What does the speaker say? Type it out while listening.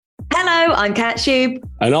Hello, I'm Kat Shube.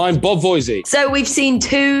 And I'm Bob Voisey. So we've seen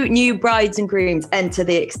 2 new brides and grooms enter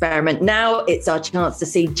the experiment. Now it's our chance to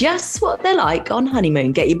see just what they're like on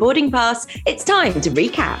honeymoon. Get your boarding pass. It's time to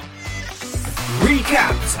recap.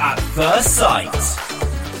 Recapped at first sight.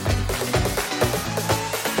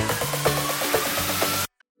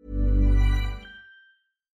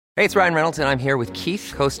 Hey, it's Ryan Reynolds, and I'm here with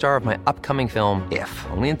Keith, co-star of my upcoming film, If,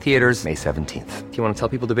 only in theaters May 17th. Do you want to tell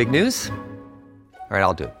people the big news? All right,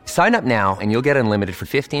 I'll do it. Sign up now and you'll get unlimited for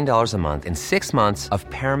 $15 a month and 6 months of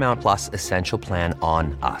Paramount Plus Essential Plan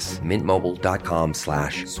on us.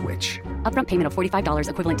 MintMobile.com/switch. Upfront payment of $45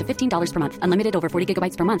 equivalent to $15 per month. Unlimited over 40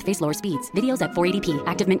 gigabytes per month. Face lower speeds. Videos at 480p.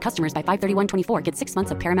 Active Mint customers by 531.24 get 6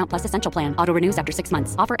 months of Paramount Plus Essential Plan. Auto renews after 6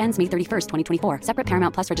 months. Offer ends May 31st, 2024. Separate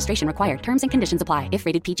Paramount Plus registration required. Terms and conditions apply if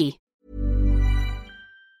rated PG.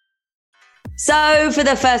 So for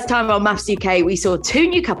the first time on Maths UK, we saw 2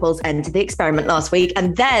 new couples enter the experiment last week.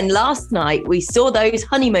 And then last night, we saw those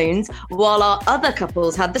honeymoons while our other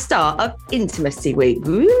couples had the start of Intimacy Week.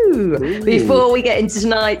 Ooh. Before we get into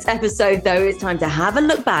tonight's episode, though, it's time to have a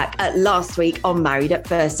look back at last week on Married at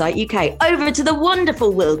First Sight UK. Over to the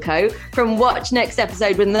wonderful Wilco from Watch Next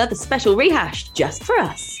Episode with another special rehash just for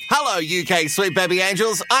us. Hello, UK Sweet Baby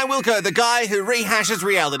Angels. I'm Wilco, the guy who rehashes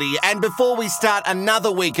reality. And before we start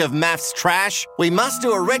another week of maths trash, we must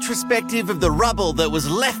do a retrospective of the rubble that was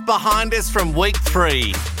left behind us from week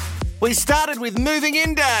 3. We started with moving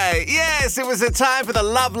in day. Yes, it was a time for the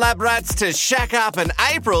Love Lab rats to shack up, and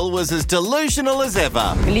April was as delusional as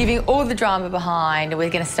ever. We're leaving all the drama behind. We're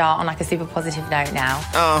going to start on like a super positive note now.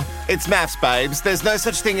 Oh, it's maths, babes. There's no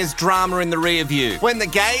such thing as drama in the rear view. When the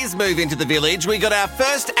gays move into the village, we got our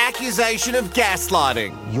first accusation of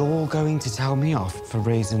gaslighting. You're going to tell me off for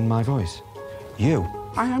raising my voice? You?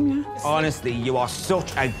 I am, yeah. Honestly, you are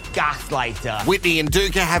such a gaslighter. Whitney and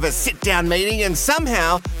Duca have a sit-down meeting, and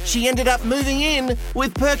somehow she ended up moving in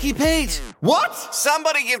with Perky Pete. What?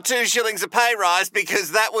 Somebody give 2 shillings a pay rise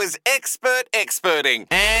because that was experting.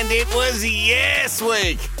 And it was Yes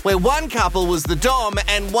Week, where one couple was the dom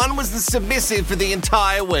and one was the submissive for the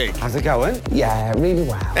entire week. How's it going? Yeah, really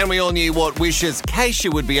well. And we all knew what wishes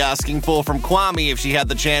Keisha would be asking for from Kwame if she had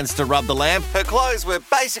the chance to rub the lamp. Her clothes were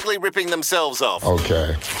basically ripping themselves off. Okay.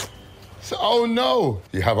 So, oh no,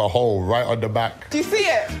 you have a hole right on the back. Do you see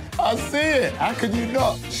it? I see it. How could you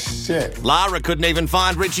not? Shit. Lara couldn't even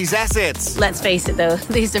find Richie's assets. Let's face it, though,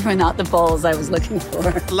 these were not the balls I was looking for.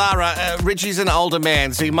 Lara, Richie's an older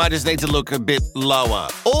man, so you might just need to look a bit lower.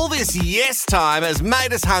 All this yes time has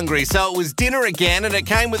made us hungry, so it was dinner again, and it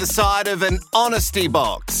came with a side of an honesty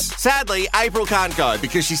box. Sadly, April can't go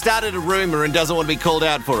because she started a rumour and doesn't want to be called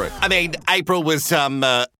out for it. I mean, April was,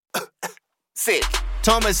 sick.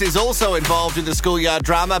 Thomas is also involved in the schoolyard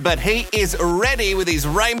drama, but he is ready with his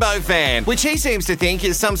rainbow fan, which he seems to think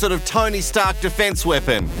is some sort of Tony Stark defence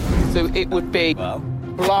weapon. So it would be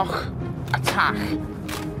block, attack,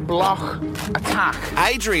 block, attack.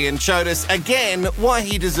 Adrian showed us again why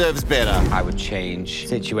he deserves better. I would change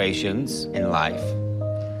situations in life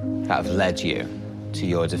that have led you to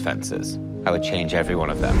your defences. I would change every one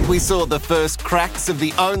of them. We saw the first cracks of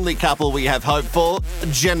the only couple we have hope for,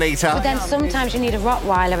 Janita. But then sometimes you need a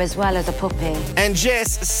Rottweiler as well as a puppy. And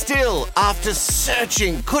Jess still, after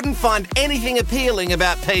searching, couldn't find anything appealing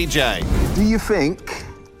about PJ. Do you think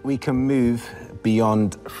we can move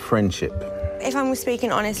beyond friendship? If I'm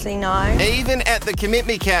speaking honestly, no. Even at the commit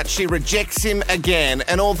me couch, she rejects him again.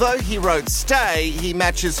 And although he wrote stay, he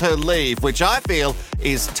matches her leave, which I feel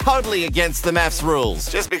is totally against the maths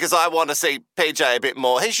rules. Just because I want to see PJ a bit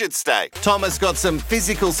more, he should stay. Thomas got some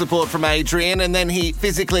physical support from Adrian, and then he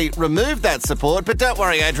physically removed that support. But don't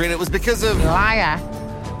worry, Adrian, it was because of... Liar,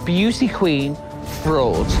 beauty queen,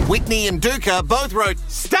 fraud. Whitney and Duca both wrote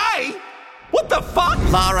stay? What the fuck?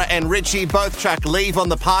 Lara and Richie both track leave on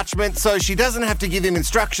the parchment, so she doesn't have to give him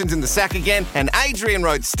instructions in the sack again. And Adrian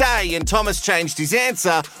wrote stay, and Thomas changed his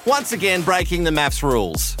answer, once again breaking the maths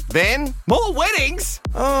rules. Then, more weddings?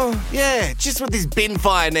 Oh, yeah, just what this bin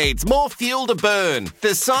fire needs. More fuel to burn.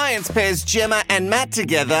 The science pairs Gemma and Matt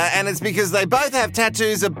together, and it's because they both have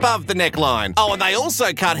tattoos above the neckline. Oh, and they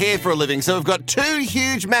also cut hair for a living, so we've got 2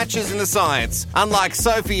 huge matches in the science. Unlike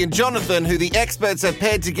Sophie and Jonathan, who the experts have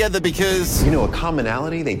paired together because... You know, a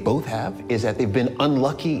commonality they both have is that they've been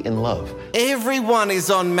unlucky in love. Everyone is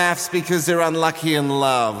on maths because they're unlucky in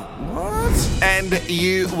love. What? And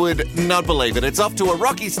you would not believe it. It's off to a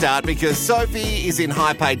rocky start because Sophie is in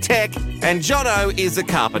high-paid tech and Jono is a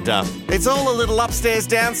carpenter. It's all a little upstairs,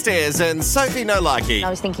 downstairs, and Sophie no likey. I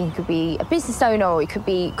was thinking he could be a business owner, or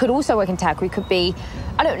he could also work in tech, or he could be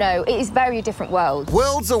I don't know, it is very different world.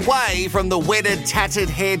 Worlds away from the wedded, tattered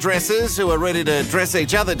hairdressers who are ready to dress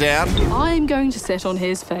each other down. I'm going to sit on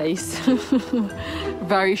his face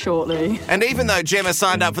very shortly. And even though Gemma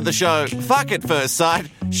signed up for the show Fuck at First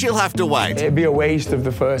Sight, she'll have to wait. It'd be a waste of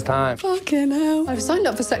the first time. Fucking hell. I've signed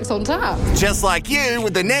up for Sex on Tap. Just like you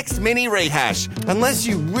with the next mini rehash. Unless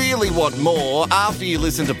you really want more, after you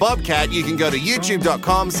listen to Bobcat, you can go to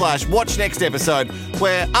youtube.com/watchnextepisode,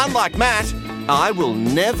 where, unlike Matt, I will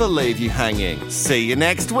never leave you hanging. See you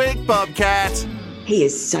next week, Bobcat. He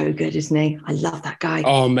is so good, isn't he? I love that guy.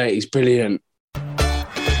 Oh, mate, he's brilliant.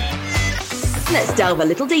 Let's delve a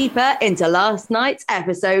little deeper into last night's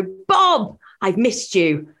episode. Bob, I've missed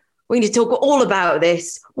you. We need to talk all about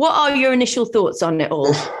this. What are your initial thoughts on it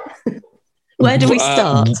all? Where do we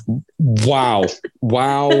start? Wow.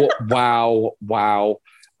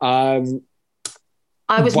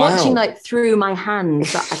 I was watching through my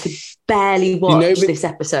hands that I could barely watch this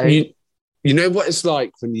episode. You know what it's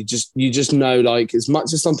like when you just know, like, as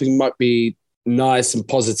much as something might be nice and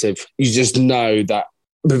positive, you just know that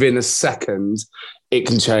within a second it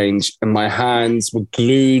can change. And my hands were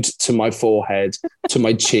glued to my forehead, to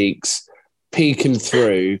my cheeks, peeking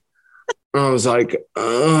through. I was like,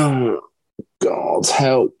 oh, God,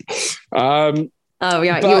 help. Oh,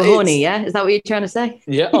 yeah, you were horny, yeah? Is that what you're trying to say?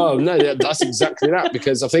 Yeah, oh, no, that's exactly that,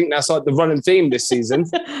 because I think that's like the running theme this season.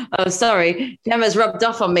 Oh, sorry. Gemma's rubbed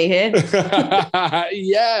off on me here.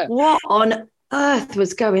 Yeah. What on earth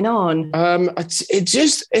was going on? It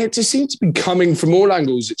just seemed to be coming from all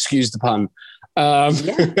angles, excuse the pun.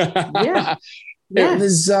 Yeah.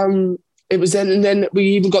 It was then, and then we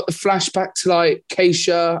even got the flashback to, like,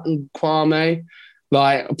 Keisha and Kwame.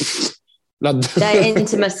 Like... Their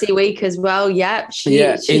intimacy week as well. Yeah.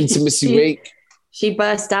 Intimacy week. She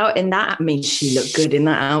burst out in that. I mean, she looked good in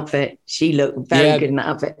that outfit. She looked very good in that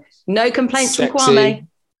outfit. No complaints from Kwame.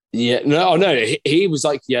 Yeah, no, he was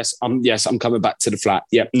like, yes, I'm coming back to the flat.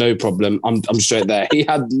 Yep, no problem. I'm straight there. He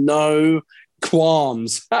had no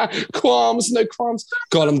qualms. No qualms.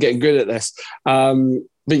 God, I'm getting good at this.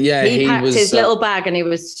 But yeah, he packed his little bag and he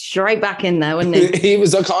was straight back in there, wasn't he? He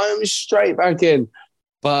was like, I'm straight back in.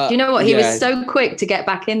 But do you know what? He was so quick to get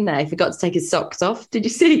back in there. He forgot to take his socks off. Did you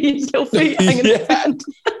see his little feet hanging around?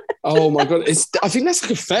 Oh my God. I think that's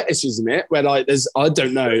like a fetish, isn't it? Where, like, I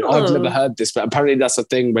don't know. I've never heard this, but apparently that's a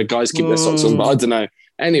thing where guys keep their socks on, but I don't know.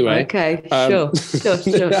 Anyway. Okay, sure.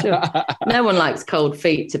 No one likes cold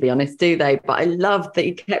feet, to be honest, do they? But I love that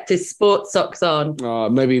he kept his sports socks on.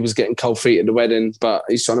 Maybe he was getting cold feet at the wedding, but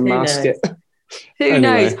he's trying to mask it. Who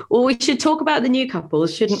knows? Well, we should talk about the new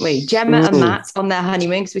couples, shouldn't we? Gemma and Matt on their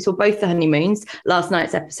honeymoon, because we saw both the honeymoons last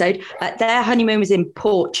night's episode. Their honeymoon was in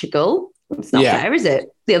Portugal. It's not fair, is it?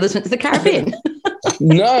 The others went to the Caribbean.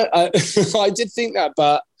 No, I did think that,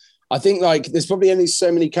 but I think, like, there's probably only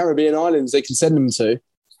so many Caribbean islands they can send them to.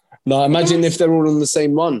 Now, imagine if they're all on the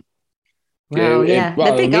same one. Well, they're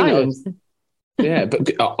big islands. Yeah, but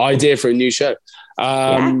idea for a new show.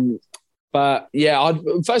 But yeah,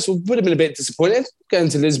 first of all, would have been a bit disappointed going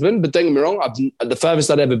to Lisbon, but don't get me wrong, the furthest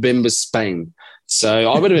I'd ever been was Spain. So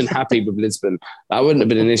I would have been happy with Lisbon. That wouldn't have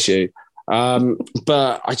been an issue.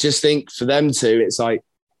 But I just think for them two, it's like,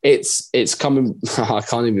 it's coming. I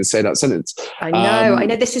can't even say that sentence. I know.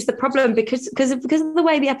 This is the problem because of the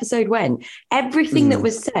way the episode went. Everything that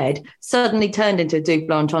was said suddenly turned into a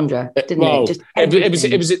double entendre, didn't it? Just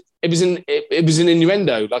it was an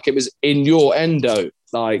innuendo. Like, it was in your endo.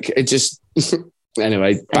 Like, it just.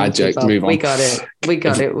 Anyway, bad joke. Move on. We got it.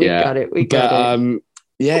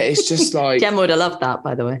 Yeah, it's just like Gemma would have loved that,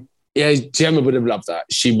 by the way. Yeah, Gemma would have loved that.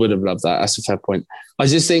 She would have loved that. That's a fair point. I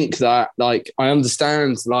just think that, like, I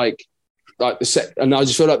understand, like and I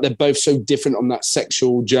just feel like they're both so different on that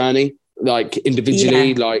sexual journey, like,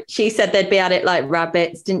 individually. Yeah. Like, she said they'd be at it like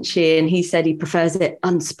rabbits, didn't she? And he said he prefers it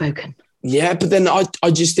unspoken. Yeah, but then I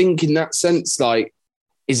just think in that sense, like,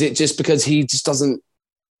 is it just because he just doesn't,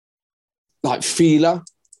 like, feel her?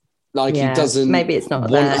 Like, he doesn't. Maybe it's not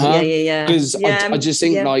want there. her. Yeah. Because I just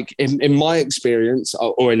think, like, in my experience,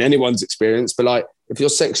 or in anyone's experience, but, like, if you're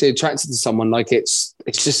sexually attracted to someone, like, it's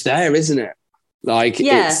just there, isn't it? Like,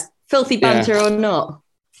 filthy banter or not.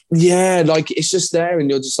 Yeah, like, it's just there, and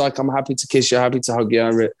you're just like, I'm happy to kiss you, happy to hug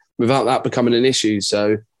you, without that becoming an issue.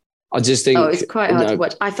 So I just think... Oh, it's quite hard to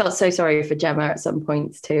watch. I felt so sorry for Gemma at some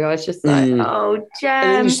points too. I was just like, oh, Gemma,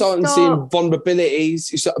 and then you start seeing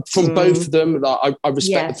vulnerabilities from both of them. Like, I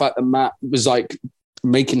respect the fact that Matt was, like,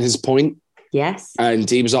 making his point. Yes. And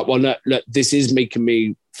he was like, well, look, this is making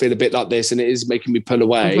me feel a bit like this, and it is making me pull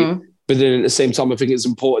away. But then at the same time, I think it's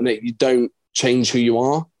important that you don't change who you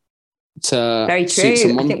are. to Very suit true.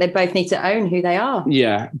 someone. I think they both need to own who they are.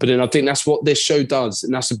 Yeah, but then I think that's what this show does,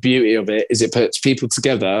 and that's the beauty of it, is it puts people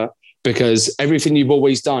together because everything you've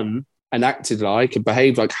always done and acted like and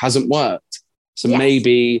behaved like hasn't worked. So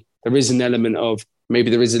maybe there is an element of, maybe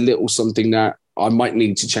there is a little something that I might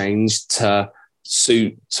need to change to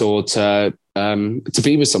suit or to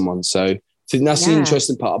be with someone. So I think that's the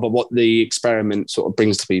interesting part about what the experiment sort of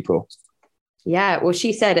brings to people. Yeah, well,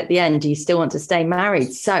 she said at the end, do you still want to stay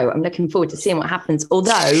married? So I'm looking forward to seeing what happens.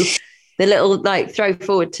 Although the little like throw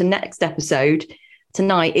forward to next episode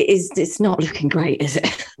tonight, it's not looking great, is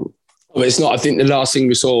it? Well, it's not. I think the last thing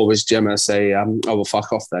we saw was Gemma say, "Oh, well,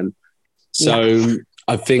 fuck off then." So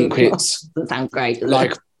I think it's doesn't sound great.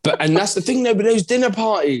 Like, and that's the thing though. But those dinner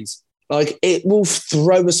parties, like, it will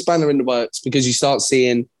throw a spanner in the works because you start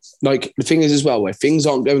seeing, like, the thing is as well, where things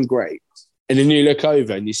aren't going great. And then you look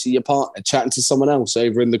over and you see your partner chatting to someone else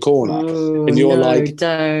over in the corner. And you're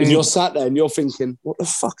and you're sat there and you're thinking, what the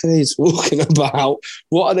fuck are they talking about?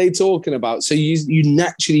 What are they talking about? So you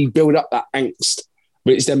naturally build up that angst,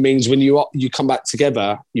 which then means when you come back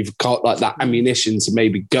together, you've got like that ammunition to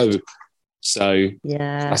maybe go. So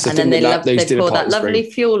that's the and thing then they dinner pour that parties lovely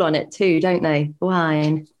bring. fuel on it too, don't they?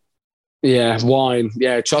 Wine. Yeah, wine.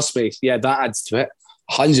 Yeah, trust me. Yeah, that adds to it.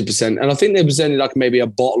 100%. And I think there was only like maybe a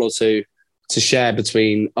bottle or two to share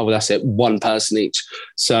between, one person each.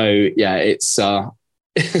 So yeah, it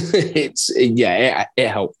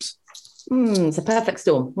helps. It's a perfect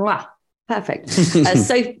storm. Wow, perfect.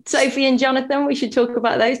 So Sophie and Jonathan, we should talk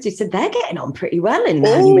about those two. So they're getting on pretty well in the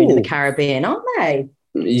honeymoon in the Caribbean, aren't they?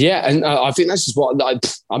 Yeah, and I think that's just what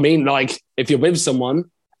I mean. Like, if you're with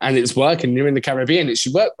someone and it's working, you're in the Caribbean, it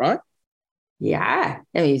should work, right? Yeah,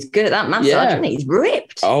 I mean, he's good at that massage, isn't he? He's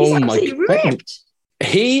ripped. Oh, he's my absolutely God. ripped.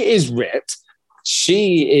 He is ripped.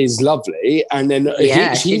 She is lovely. And then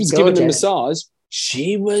she was giving the massage.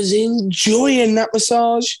 She was enjoying that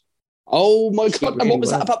massage. Oh, my God. And what was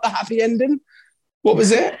that about the happy ending? What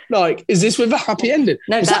was it? Like, is this with a happy ending?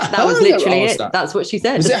 No, that was literally it. That's what she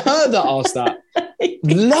said. Was it her that asked that?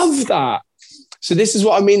 Love that. So this is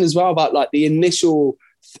what I mean as well about like the initial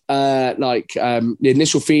the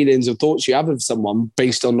initial feelings and thoughts you have of someone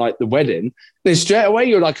based on like the wedding. Then straight away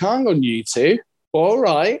you're like, hang on, you two. All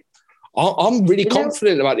right. I'm really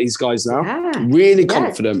confident about these guys now. Yeah. Really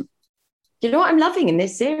confident. Do you know what I'm loving in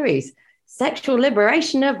this series? Sexual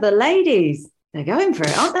liberation of the ladies. They're going for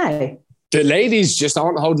it, aren't they? The ladies just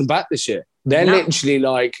aren't holding back this year. They're literally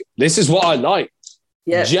like, this is what I like.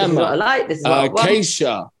 Yeah, Gemma, this is what I like. This is what I want.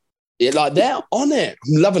 Keisha. Yeah, like they're on it.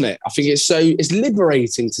 I'm loving it. I think it's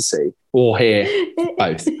liberating to see or hear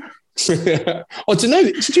both. I don't know.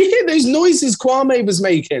 Did you hear those noises Kwame was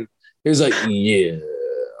making? He was like, yeah.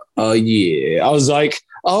 I was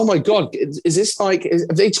oh my God, is this like,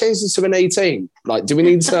 have they changed this to an 18? Like, do we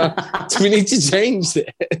need to change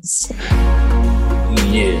this?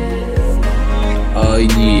 Yeah.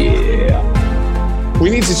 Yeah. We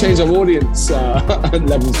need to change our audience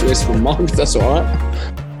level for this one, Mark, if that's all right.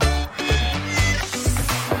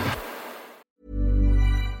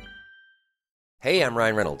 Hey, I'm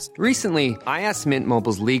Ryan Reynolds. Recently, I asked Mint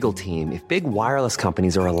Mobile's legal team if big wireless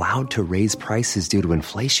companies are allowed to raise prices due to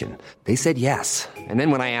inflation. They said yes. And then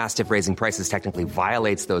when I asked if raising prices technically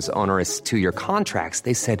violates those onerous 2-year contracts,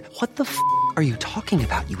 they said, what the f*** are you talking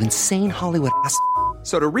about, you insane Hollywood ass f-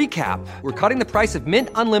 So to recap, we're cutting the price of Mint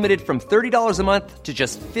Unlimited from $30 a month to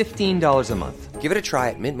just $15 a month. Give it a try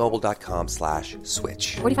at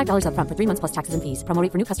mintmobile.com/switch. $45 up front for 3 months plus taxes and fees. Promo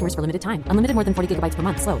rate for new customers for limited time. Unlimited more than 40 gigabytes per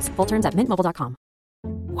month. Slows full terms at mintmobile.com.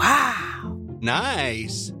 Wow.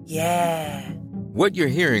 Nice. Yeah. What you're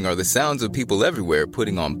hearing are the sounds of people everywhere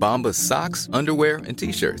putting on Bombas socks, underwear, and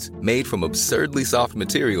T-shirts made from absurdly soft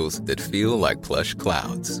materials that feel like plush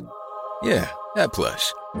clouds. Yeah, that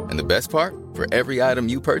plush. And the best part? For every item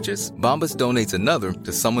you purchase, Bombas donates another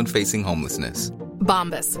to someone facing homelessness.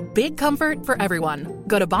 Bombas. Big comfort for everyone.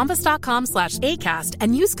 Go to bombas.com/ACAST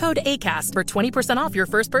and use code ACAST for 20% off your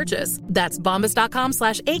first purchase. That's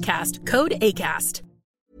bombas.com/ACAST. Code ACAST.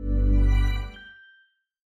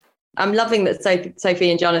 I'm loving that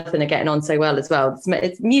Sophie and Jonathan are getting on so well as well.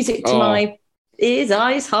 It's music to my ears,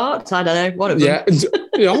 eyes, heart. I don't know. One of them.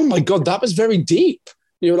 Yeah. Oh my God, that was very deep.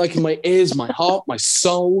 You're like in my ears, my heart, my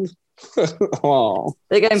soul. Oh.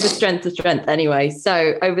 They're going for strength to strength anyway.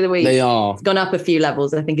 So over the week, they are. It's gone up a few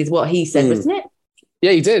levels, I think is what he said, wasn't it?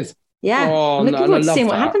 Yeah, he did. Yeah, Oh, I'm no, looking and I forward to love seeing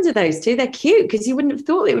what that. happens with those two. They're cute because you wouldn't have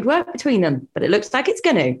thought it would work between them, but it looks like it's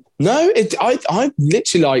going to. No, I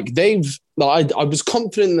literally like they've. Like, I was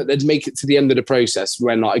confident that they'd make it to the end of the process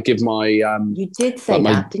when I give my. You did say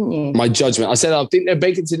like, that, didn't you? My judgment. I said I think they'd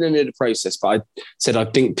make it to the end of the process, but I said I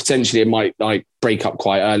think potentially it might like break up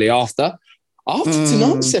quite early after. After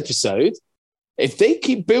tonight's episode, if they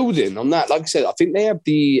keep building on that, like I said, I think they have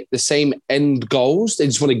the same end goals. They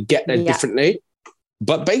just want to get there differently.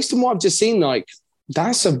 But based on what I've just seen, like that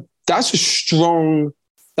was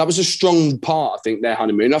a strong part. I think their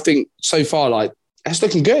honeymoon. I think so far, like it's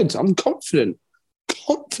looking good. I'm confident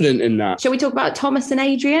in that. Shall we talk about Thomas and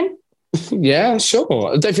Adrian? Yeah,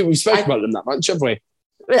 sure. I don't think we've spoken about them that much, have we?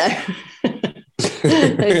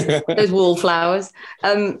 those wallflowers.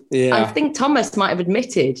 Yeah. I think Thomas might have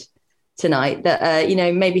admitted tonight that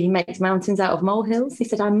maybe he makes mountains out of molehills. He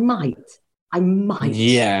said, "I might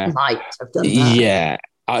Yeah. might have done that." Yeah.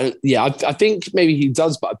 I think maybe he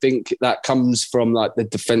does, but I think that comes from like the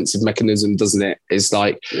defensive mechanism, doesn't it? It's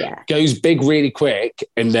like goes big really quick,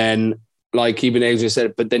 and then like even Adrian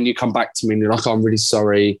said, but then you come back to me and you're like, oh, "I'm really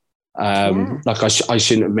sorry. Like I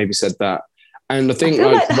shouldn't have maybe said that." And I think I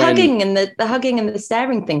feel like the hugging and the hugging and the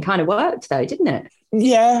staring thing kind of worked though, didn't it?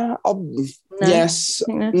 Yeah. Yes.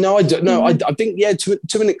 No, I don't know. I think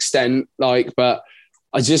to an extent, like, but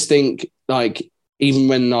I just think like even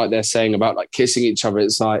when like they're saying about like kissing each other,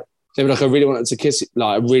 it's like they were like, I really wanted to kiss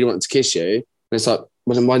you. And it's like,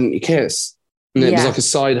 well, then why didn't you kiss? And it was like a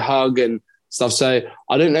side hug and stuff. So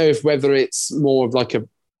I don't know whether it's more of like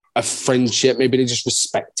a friendship. Maybe they just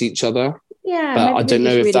respect each other. Yeah. But I don't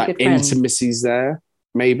know if really that intimacy's there.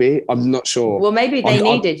 Maybe. I'm not sure. Well, maybe they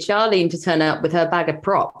needed Charlene to turn up with her bag of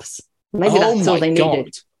props. Maybe that's all they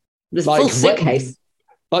needed. There's a full suitcase.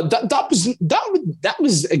 Like that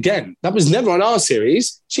was never on our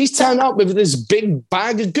series. She's turned up with this big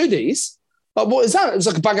bag of goodies. Like, what is that? It was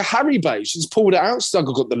like a bag of Haribo. She just pulled it out. She's like,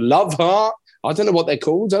 I've got the love heart. I don't know what they're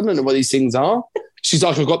called. I don't know what these things are. She's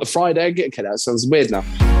like, I've got the fried egg. Okay, that sounds weird now.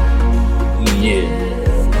 Yeah.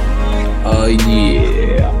 Oh,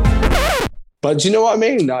 yeah. But do you know what I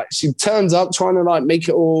mean? Like, she turns up trying to like make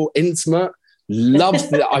it all intimate.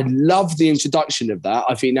 I love the introduction of that.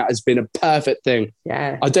 I think that has been a perfect thing.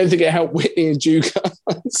 Yeah. I don't think it helped Whitney and Duca.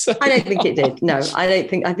 I don't think it did. No, I don't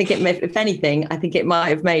think. I think it. If anything, I think it might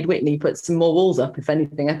have made Whitney put some more walls up. If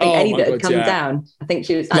anything, I think any that had come down. I think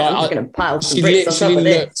she was. I'm just going to pile some bricks on top of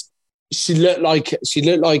this. She looked like a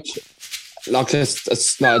I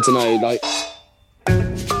don't know, like.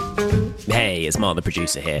 Hey, it's Mark the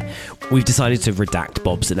producer here. We've decided to redact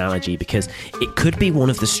Bob's analogy because it could be one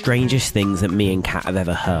of the strangest things that me and Kat have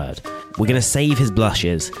ever heard. We're going to save his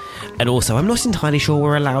blushes, and also I'm not entirely sure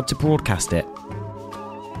we're allowed to broadcast it.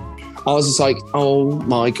 I was just like, oh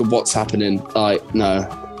my God, what's happening? Like, no,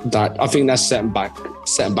 I think that's setting back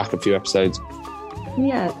a few episodes.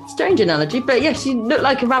 Yeah, strange analogy, but yeah, she looked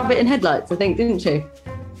like a rabbit in headlights, I think, didn't she?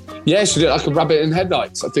 Yeah, she looked like a rabbit in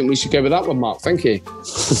headlights. I think we should go with that one, Mark. Thank you.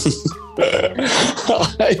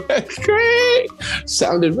 Great.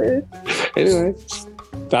 Sounded weird. Anyway,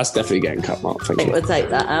 that's definitely getting cut, Mark. Thank you. We'll take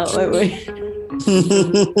that out, won't we?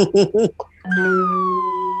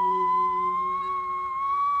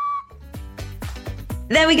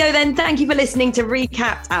 There we go then. Thank you for listening to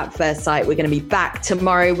Recapped at First Sight. We're going to be back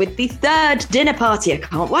tomorrow with the third dinner party. I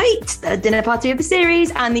can't wait. Third dinner party of the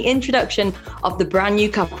series and the introduction of the brand new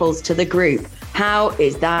couples to the group. How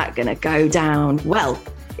is that going to go down? Well,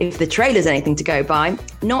 if the trailer's anything to go by,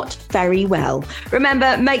 not very well.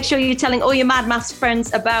 Remember, make sure you're telling all your Mad Maths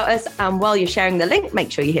friends about us. And while you're sharing the link,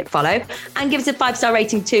 make sure you hit follow and give us a 5-star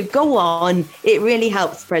rating too. Go on. It really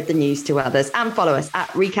helps spread the news to others. And follow us at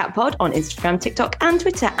Recap Pod on Instagram, TikTok and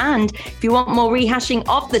Twitter. And if you want more rehashing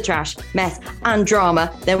of the trash, mess and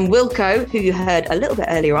drama, then Wilco, who you heard a little bit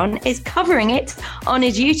earlier on, is covering it on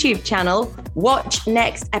his YouTube channel. Watch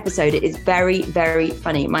next episode. It is very, very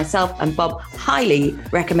funny. Myself and Bob highly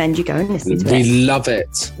recommend you go and listen to it. We love it.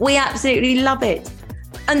 We absolutely love it.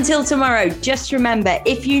 Until tomorrow, just remember,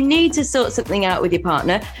 if you need to sort something out with your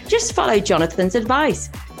partner, just follow Jonathan's advice.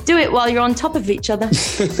 Do it while you're on top of each other.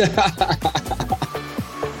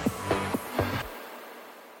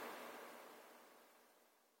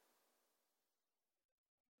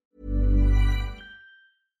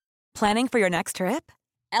 Planning for your next trip?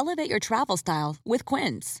 Elevate your travel style with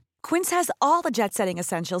Quince. Quince has all the jet-setting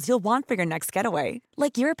essentials you'll want for your next getaway,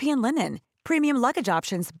 like European linen, premium luggage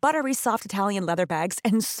options, buttery soft Italian leather bags,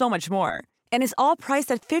 and so much more. And is all priced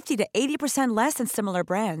at 50 to 80% less than similar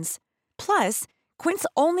brands. Plus, Quince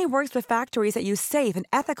only works with factories that use safe and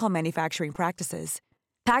ethical manufacturing practices.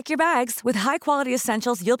 Pack your bags with high-quality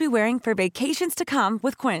essentials you'll be wearing for vacations to come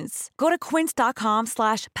with Quince. Go to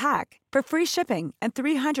quince.com/pack for free shipping and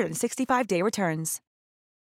 365-day returns.